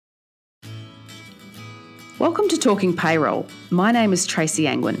Welcome to Talking Payroll. My name is Tracy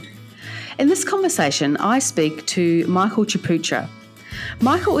Angwin. In this conversation, I speak to Michael Chaputra.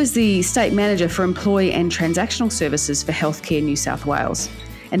 Michael is the State Manager for Employee and Transactional Services for Healthcare New South Wales.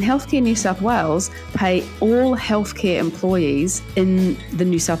 And Healthcare New South Wales pay all healthcare employees in the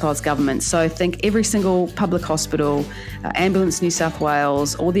New South Wales government. So think every single public hospital, Ambulance New South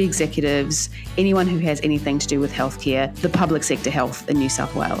Wales, all the executives, anyone who has anything to do with healthcare, the public sector health in New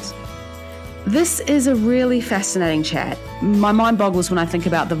South Wales. This is a really fascinating chat. My mind boggles when I think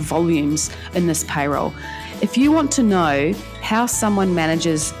about the volumes in this payroll. If you want to know how someone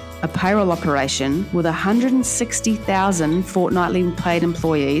manages a payroll operation with 160,000 fortnightly paid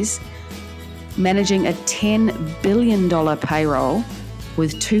employees, managing a $10 billion payroll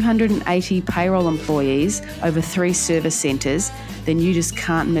with 280 payroll employees over 3 service centres, then you just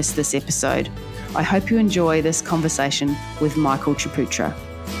can't miss this episode. I hope you enjoy this conversation with Michael Chaputra.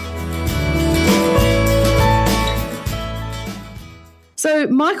 So,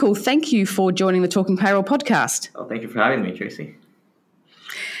 Michael, thank you for joining the Talking Payroll podcast. Oh, thank you for having me, Tracy.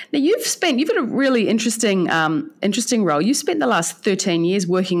 Now, you've had a really interesting role. You spent the last 13 years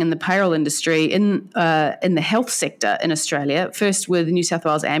working in the payroll industry in the health sector in Australia, first with New South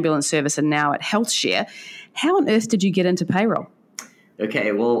Wales Ambulance Service and now at HealthShare. How on earth did you get into payroll?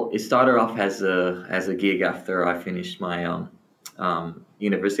 Okay, well, it started off as a gig after I finished my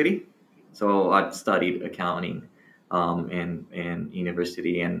university. So I studied accounting in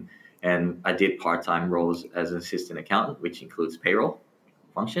university, and I did part-time roles as an assistant accountant, which includes payroll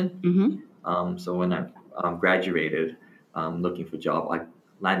function. Mm-hmm. So when I graduated, looking for a job, I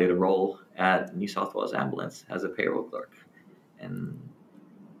landed a role at New South Wales Ambulance as a payroll clerk, and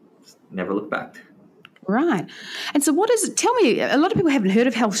never looked back. Right. And so tell me, a lot of people haven't heard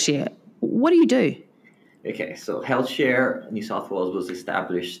of HealthShare. What do you do? Okay, so HealthShare New South Wales was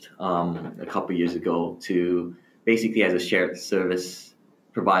established a couple of years ago to basically as a shared service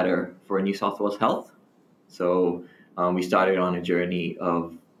provider for New South Wales Health. So we started on a journey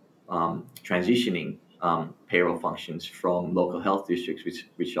of transitioning payroll functions from local health districts,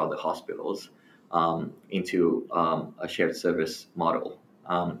 which are the hospitals, into a shared service model.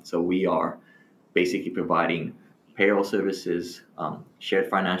 So we are basically providing payroll services, shared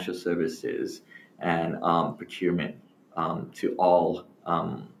financial services, and procurement to all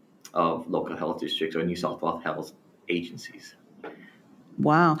of local health districts or New South Wales health agencies.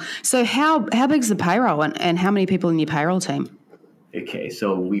 Wow. So how big is the payroll and how many people in your payroll team? Okay,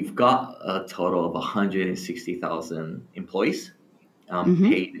 so we've got a total of 160,000 employees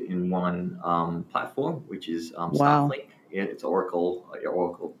paid in one platform, which is Wow. StaffLink. It's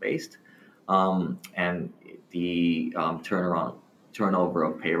Oracle based, and the turnover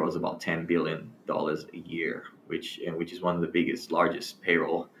of payroll is about $10 billion a year, which is one of the largest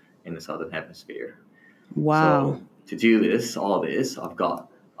payroll in the Southern Hemisphere. Wow. So to do all this, I've got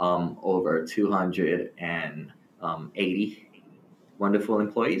over 280 wonderful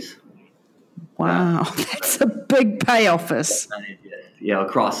employees. Wow, that's a big pay office. Yeah,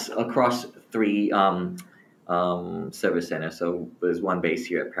 across 3 service centers. So there's one based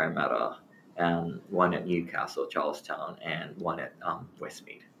here at Parramatta, one at Newcastle, Charlestown, and one at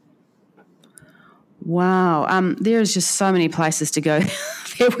Westmead. Wow. There's just so many places to go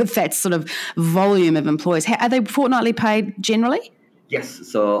there with that sort of volume of employees. Are they fortnightly paid generally? Yes.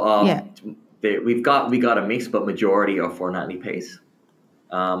 So we got a mix, but majority are fortnightly pays.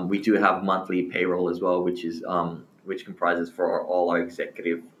 We do have monthly payroll as well, which comprises for all our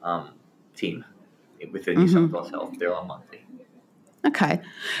executive team within New South Wales Health. They're all monthly. Okay.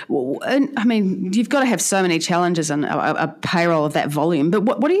 Well, and I mean, you've got to have so many challenges in a payroll of that volume, but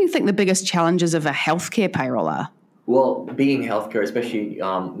what do you think the biggest challenges of a healthcare payroll are? Well, being healthcare, especially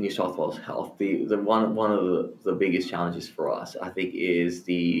New South Wales Health, the one of the biggest challenges for us, I think, is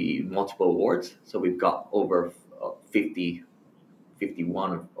the multiple awards. So we've got over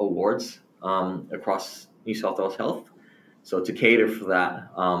 51 awards across New South Wales Health. So to cater for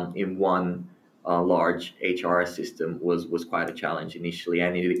that in one large HR system was quite a challenge initially,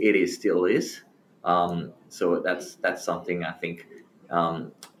 and it still is. So that's something I think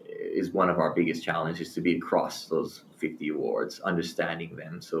is one of our biggest challenges, to be across those 50 awards, understanding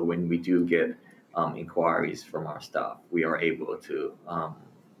them. So when we do get inquiries from our staff, we are able to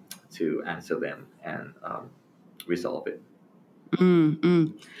answer them and resolve it.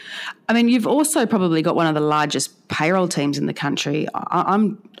 I mean, you've also probably got one of the largest payroll teams in the country.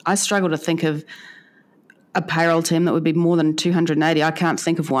 I struggle to think of a payroll team that would be more than 280. I can't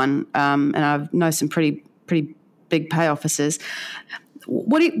think of one, and I know some pretty big pay officers.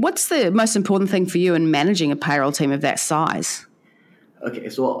 What's the most important thing for you in managing a payroll team of that size? Okay,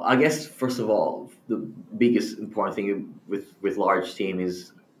 so I guess first of all, the biggest important thing with large team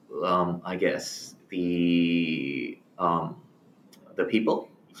is, I guess the people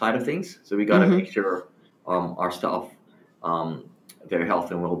side of things. So we got to make Mm-hmm. sure our staff, um, their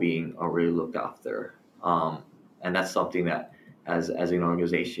health and well being are really looked after, and that's something that as an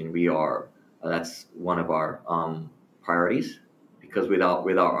organization we are. That's one of our priorities because without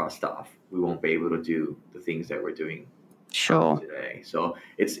our staff, we won't be able to do the things that we're doing Sure. today. So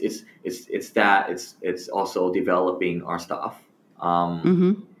it's also developing our staff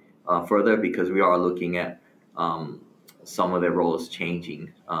Mm-hmm. further because we are looking at um, some of their roles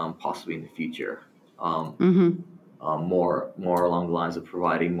changing possibly in the future. Um, Mm-hmm. more along the lines of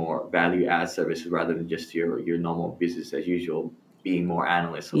providing more value add services rather than just your normal business as usual, being more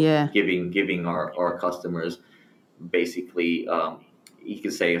analysts, so Yeah. giving our customers basically you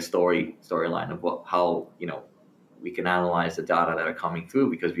could say a storyline of how we can analyze the data that are coming through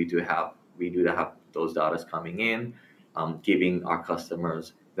because we do have those data coming in, giving our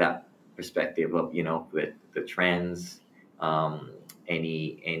customers that perspective of with the trends, um,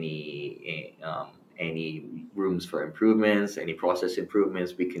 any rooms for improvements, any process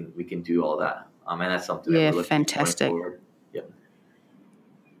improvements. We can do all that, and that's something that Yeah. we're looking at going Fantastic. forward. Yeah.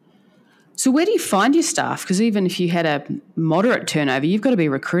 So where do you find your staff? Because even if you had a moderate turnover, you've got to be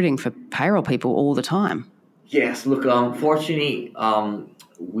recruiting for payroll people all the time. Yes, look, fortunately,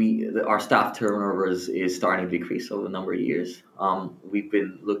 our staff turnover is starting to decrease over a number of years. We've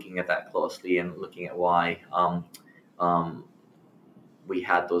been looking at that closely and looking at why um, we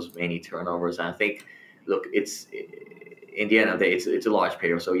had those many turnovers. And I think, look, it's in the end of the day, it's a large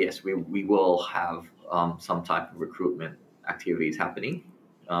payroll. So yes, we will have some type of recruitment activities happening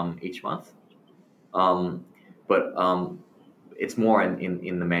each month. Um, but it's more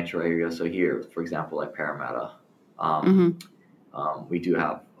in the metro area. So here, for example, like Parramatta, um, Mm-hmm. we do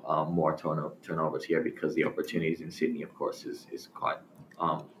have more turnovers here because the opportunities in Sydney, of course, is quite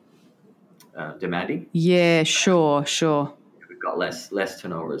um, demanding. Yeah, sure, sure. We've got less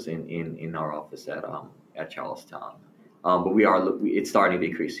turnovers in our office at Charlestown, but it's starting to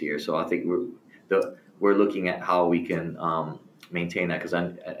decrease here. So I think we're looking at how we can maintain that because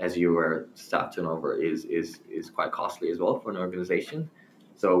as you were, staff turnover is quite costly as well for an organization.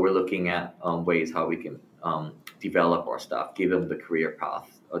 So we're looking at ways how we can develop our staff, give them the career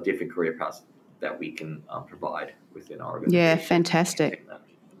path, a different career path that we can provide within our Yeah, organization to fantastic. maintain that.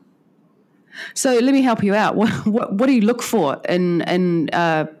 So let me help you out. What do you look for in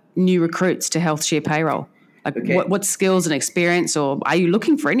new recruits to HealthShare payroll? Like Okay. what skills and experience, or are you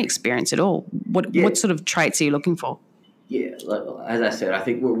looking for any experience at all? What Yeah. sort of traits are you looking for? Yeah, as I said, I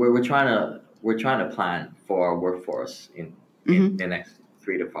think we're trying to plan for our workforce in Mm-hmm. the next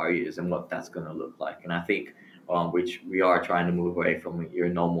 3 to 5 years and what that's going to look like. And I think which we are trying to move away from your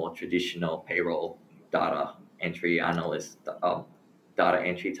normal traditional payroll data entry analyst, data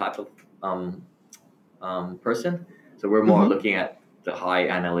entry type of um, person. So we're more Mm-hmm. looking at the high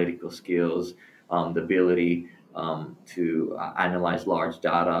analytical skills, the ability to analyze large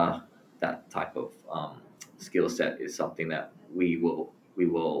data. That type of skill set is something that we will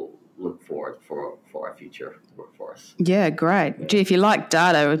look forward for our future workforce. Yeah, great. Gee, if you like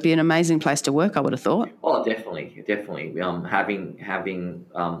data, it would be an amazing place to work, I would have thought. Oh, definitely, definitely. Having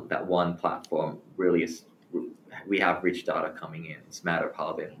that one platform really is. We have rich data coming in. It's a matter of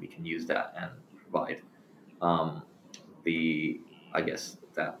how then we can use that and provide um, the I guess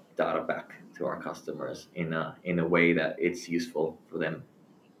that data back to our customers in a way that it's useful for them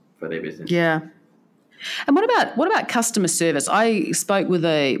for their business. Yeah. And what about customer service? I spoke with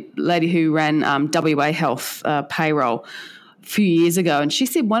a lady who ran WA Health payroll a few years ago, and she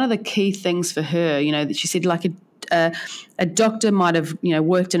said one of the key things for her, that she said like a doctor might have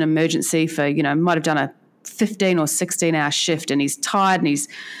worked in emergency for might have done a 15 or 16-hour shift, and he's tired and he's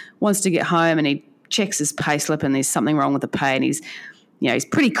wants to get home, and he checks his pay slip and there's something wrong with the pay, and he's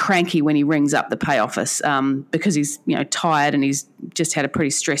pretty cranky when he rings up the pay office because he's tired and he's just had a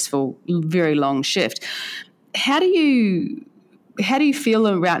pretty stressful, very long shift. How do you feel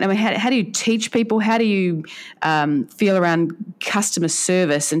around? I mean, how do you teach people? How do you feel around customer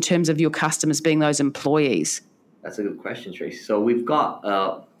service in terms of your customers being those employees? That's a good question, Tracy. So we've got,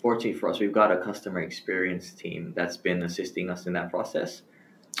 fortunately for us, we've got a customer experience team that's been assisting us in that process.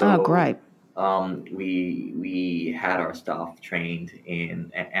 Oh, So great. we had our staff trained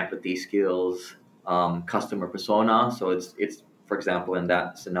in empathy skills, customer persona. So it's for example in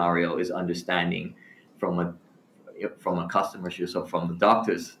that scenario is understanding from a customer's shoes, so from the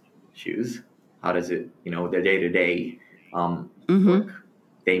doctor's shoes, how does it their day to day Mm-hmm. work?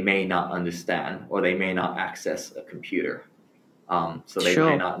 They may not understand or they may not access a computer So they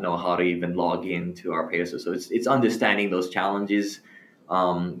might not know how to even log into our payroll system. So it's understanding those challenges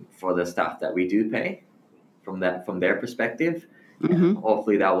for the staff that we do pay from their perspective. And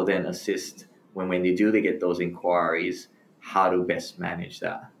hopefully that will then assist when they get those inquiries, how to best manage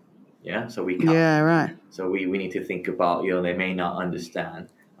that. Yeah. So we can't. Yeah, right. So we need to think about, they may not understand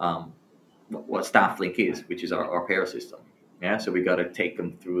what StaffLink is, which is our payroll system. Yeah. So we got to take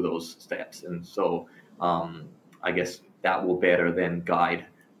them through those steps. And so I guess that will better then guide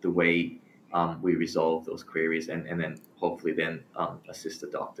the way we resolve those queries and then hopefully then assist the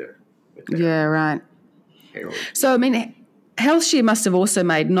doctor with their right. payroll. So, I mean, HealthShare must have also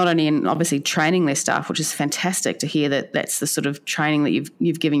made, not only in obviously training their staff, which is fantastic to hear that that's the sort of training that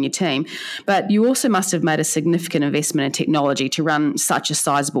you've given your team, but you also must have made a significant investment in technology to run such a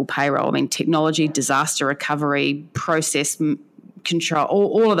sizable payroll. I mean, technology, disaster recovery, process control,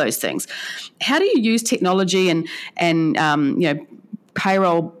 all of those things. How do you use technology and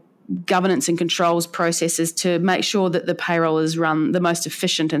payroll governance and controls processes to make sure that the payroll is run the most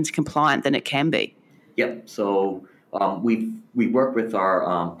efficient and compliant than it can be? Yep. So we work with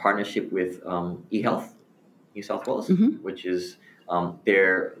our partnership with eHealth New South Wales, which is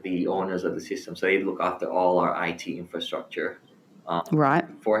they're the owners of the system. So they look after all our IT infrastructure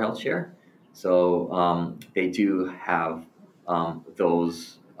for HealthShare. So they do have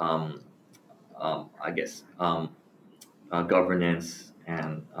those, governance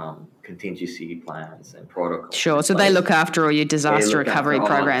and contingency plans and protocols. Sure. So they look after all your disaster recovery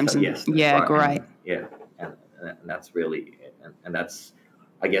programs. Yes. Yeah, great. And that's really, and that's,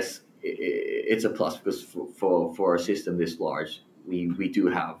 I guess, it's a plus because for a system this large, we do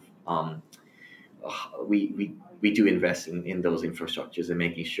have, we do invest in those infrastructures and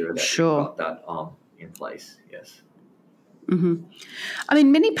making sure that we've got that in place. Yes. I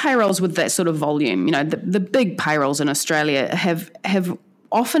mean, many payrolls with that sort of volume, the big payrolls in Australia have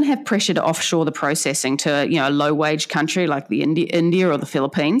often have pressure to offshore the processing to, a low wage country like the India or the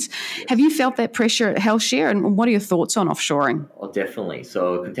Philippines. Yes. Have you felt that pressure at HealthShare, and what are your thoughts on offshoring? Well, definitely.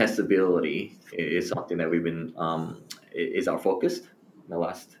 So contestability is something that we've been, is our focus in the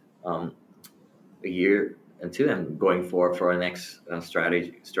last a year and two, and going forward for our next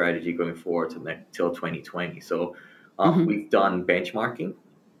strategy going forward till 2020. So we've done benchmarking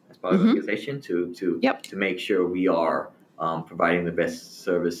as part of the organization to make sure we are providing the best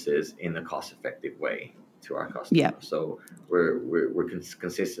services in a cost-effective way to our customers. Yep. So we're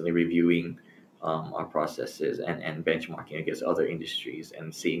consistently reviewing our processes and benchmarking against other industries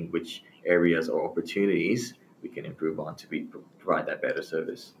and seeing which areas or opportunities we can improve on to provide that better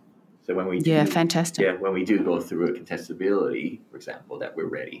service. So when we do, fantastic. Yeah, when we do go through a contestability, for example, that we're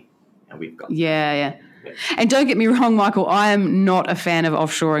ready and we've got. Yeah. And don't get me wrong, Michael, I am not a fan of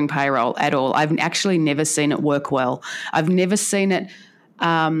offshoring payroll at all. I've actually never seen it work well. I've never seen it.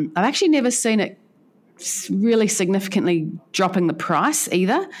 I've actually never seen it really significantly dropping the price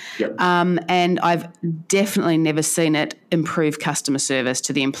either. Yep. And I've definitely never seen it improve customer service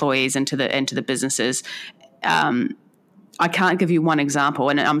to the employees and to the businesses. I can't give you one example,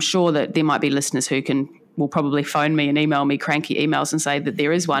 and I'm sure that there might be listeners who will probably phone me and email me cranky emails and say that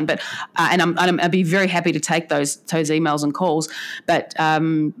there is one. But I'd be very happy to take those emails and calls. But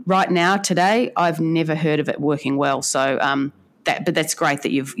right now, today, I've never heard of it working well. So but that's great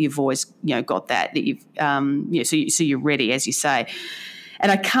that you've always got that you've so you're ready, as you say.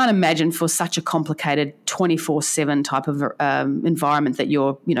 And I can't imagine for such a complicated 24/7 type of environment that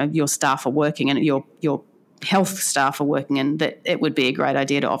your staff are working in, your health staff are working in, that it would be a great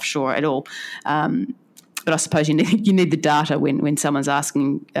idea to offshore at all. But I suppose you need the data when someone's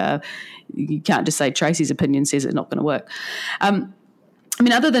asking. You can't just say Tracy's opinion says it's not going to work. I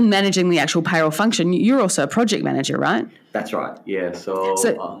mean, other than managing the actual payroll function, you're also a project manager, right? That's right. Yeah. So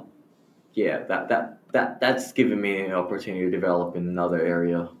that's given me an opportunity to develop in another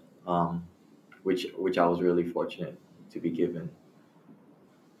area, which I was really fortunate to be given.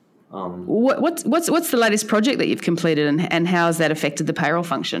 What's the latest project that you've completed, and how has that affected the payroll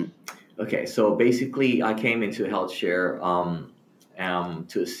function? Okay, so basically, I came into HealthShare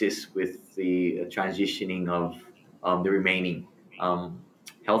to assist with the transitioning of the remaining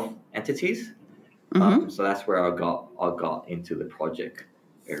health entities. So that's where I got into the project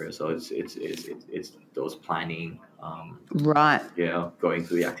area. So it's those planning, right? Yeah, going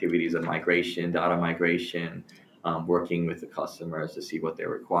through the activities of migration, data migration. Working with the customers to see what their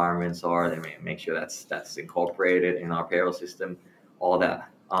requirements are, and make sure that's incorporated in our payroll system, all that,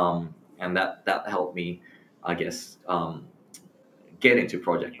 and that helped me, I guess, get into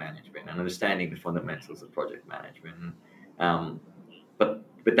project management and understanding the fundamentals of project management.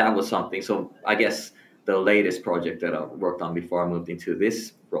 But that was something. So I guess the latest project that I worked on before I moved into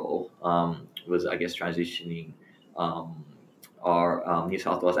this role was, I guess, transitioning our New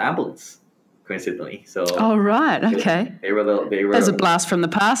South Wales ambulance, coincidentally. So Oh, right. Okay. they There's a were blast from the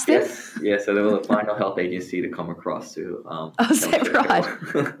past then. yes. So they were the final health agency to come across to Oh, is that healthcare right?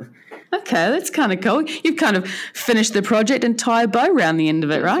 payroll. Okay, that's kind of cool. You've kind of finished the project and tie a bow around the end of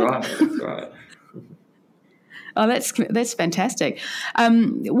it, That's right? right. That's right. Oh, that's fantastic.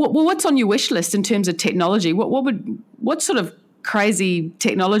 What's on your wish list in terms of technology? What sort of crazy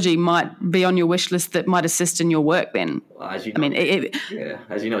technology might be on your wish list that might assist in your work? Then, As you I know, mean,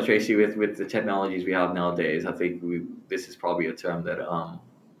 as you know, Tracy, with the technologies we have nowadays, I think this is probably a term that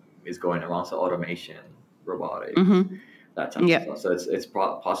is going around. So automation, robotics, that type of yeah. stuff. So it's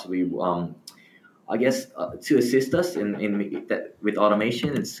possibly I guess to assist us in that with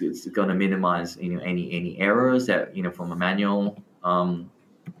automation, it's going to minimize any errors that from a manual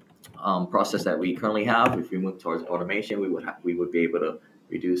process that we currently have. If we move towards automation, we would be able to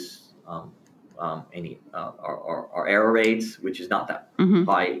reduce any our error rates, which is not that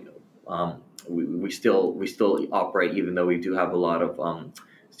high. We still operate, even though we do have a lot of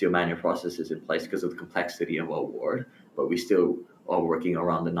still manual processes in place because of the complexity of our ward, but we still are working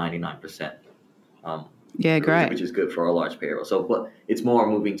around the 99%. Yeah, great. Which is good for a large payroll. So, but it's more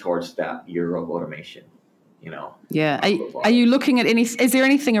moving towards that year of automation. Yeah. Are you looking at is there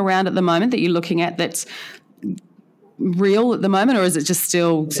anything around at the moment that you're looking at that's real at the moment, or is it just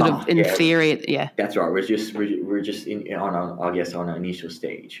still sort of in theory? Yeah. That's right. We're just on our initial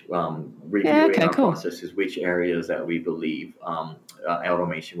stage, reviewing our processes, which areas that we believe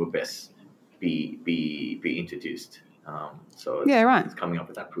automation would best be introduced. So it's coming up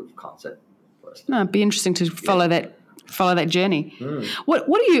with that proof of concept first. No, it'd be interesting to follow that journey. What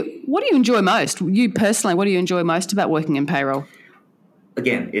do you enjoy most? You personally, what do you enjoy most about working in payroll?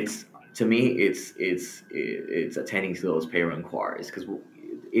 Again, it's attending to those payroll inquiries because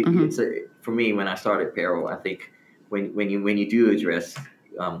for me, when I started payroll, I think when you do address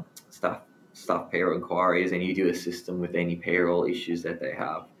staff payroll inquiries and you do assist them with any payroll issues that they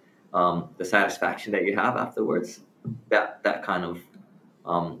have, the satisfaction that you have afterwards, that kind of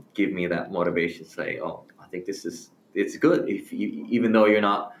give me that motivation to say, oh, I think it's good. Even though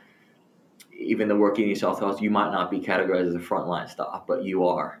working in New South Wales, you might not be categorized as a frontline staff, but you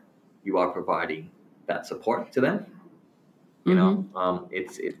are providing that support to them.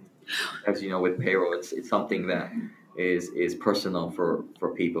 It's as you know, with payroll, it's something that is personal for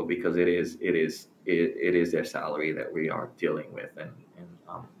people because it is their salary that we are dealing with, and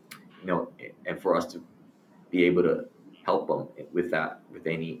and for us to be able to help them with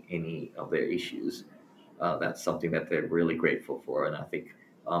any of their issues, that's something that they're really grateful for, and I think.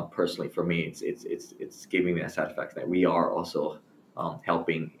 Personally, for me, it's giving me that satisfaction that we are also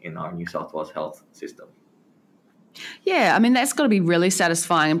helping in our New South Wales health system. Yeah, I mean, that's got to be really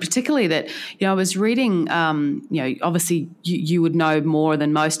satisfying, and particularly that, I was reading, obviously you would know more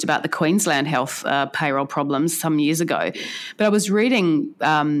than most about the Queensland health payroll problems some years ago, but I was reading,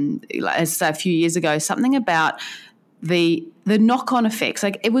 as I say, a few years ago, something about the knock-on effects.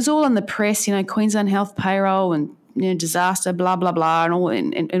 Like, it was all in the press, Queensland health payroll and disaster, blah blah blah, and all,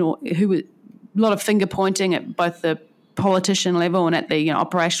 and who was a lot of finger pointing at both the politician level and at the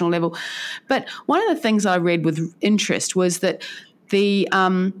operational level. But one of the things I read with interest was that the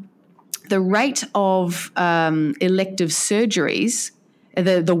rate of elective surgeries,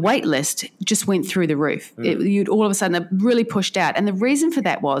 the wait list just went through the roof. You'd all of a sudden really pushed out, and the reason for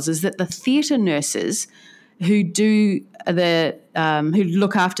that is that the theatre nurses who do who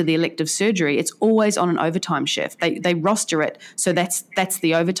look after the elective surgery, it's always on an overtime shift. They roster it, so that's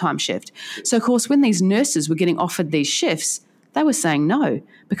the overtime shift. So of course, when these nurses were getting offered these shifts, they were saying no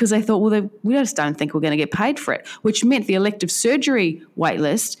because they thought, well, we just don't think we're going to get paid for it, which meant the elective surgery wait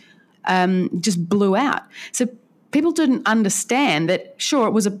list just blew out. So people didn't understand that, sure,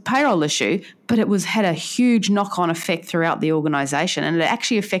 it was a payroll issue, but it had a huge knock-on effect throughout the organisation, and it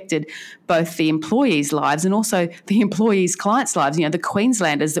actually affected both the employees' lives and also the employees' clients' lives, the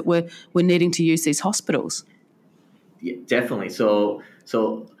Queenslanders that were needing to use these hospitals. Yeah, definitely. So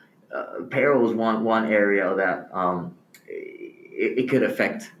payroll is one area that it could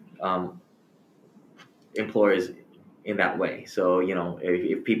affect employers in that way. So,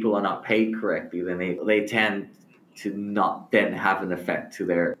 if people are not paid correctly, then they tend to not then have an effect to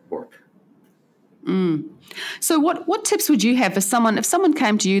their work. So what tips would you have for someone, if someone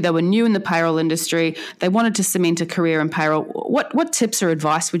came to you, they were new in the payroll industry, they wanted to cement a career in payroll, what tips or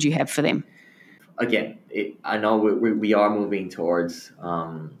advice would you have for them? Again, I know we are moving towards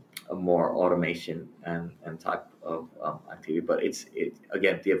a more automation and type of activity, but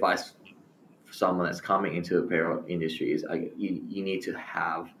again, the advice someone that's coming into the payroll industry is you need to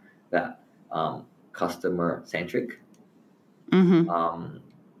have that customer centric.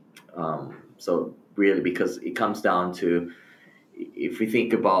 So really, because it comes down to, if we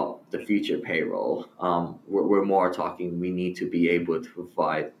think about the future payroll, we're more talking, we need to be able to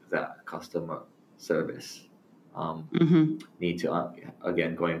provide that customer service. Need to,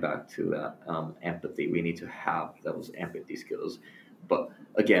 again, going back to that empathy, we need to have those empathy skills. But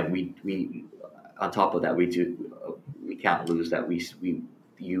again, we on top of that, we can't lose that.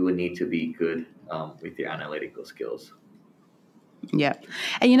 You would need to be good with your analytical skills. Yeah.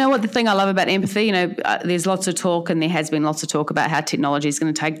 And you know what, the thing I love about empathy, there's lots of talk, and there has been lots of talk about how technology is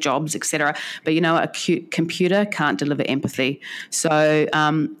going to take jobs, etc. But a computer can't deliver empathy. So,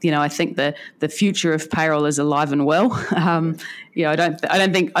 I think the future of payroll is alive and well. I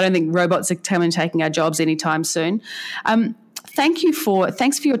don't think robots are taking our jobs anytime soon.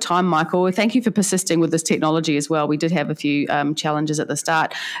 Thanks for your time, Michael. Thank you for persisting with this technology as well. We did have a few challenges at the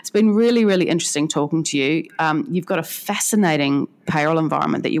start. It's been really, really interesting talking to you. You've got a fascinating payroll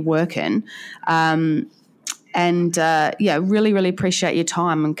environment that you work in. Really, really appreciate your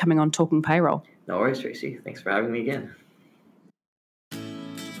time and coming on Talking Payroll. No worries, Tracy. Thanks for having me again.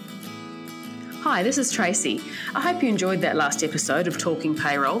 Hi, this is Tracy. I hope you enjoyed that last episode of Talking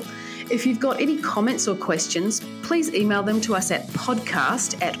Payroll. If you've got any comments or questions, please email them to us at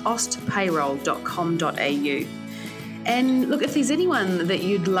podcast@ostpayroll.com.au. And look, if there's anyone that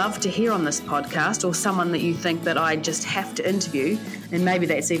you'd love to hear on this podcast, or someone that you think that I just have to interview, and maybe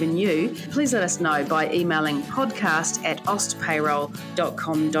that's even you, please let us know by emailing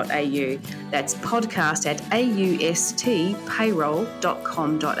podcast@ostpayroll.com.au. That's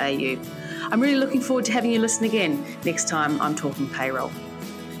podcast@austpayroll.com.au. I'm really looking forward to having you listen again next time I'm Talking Payroll.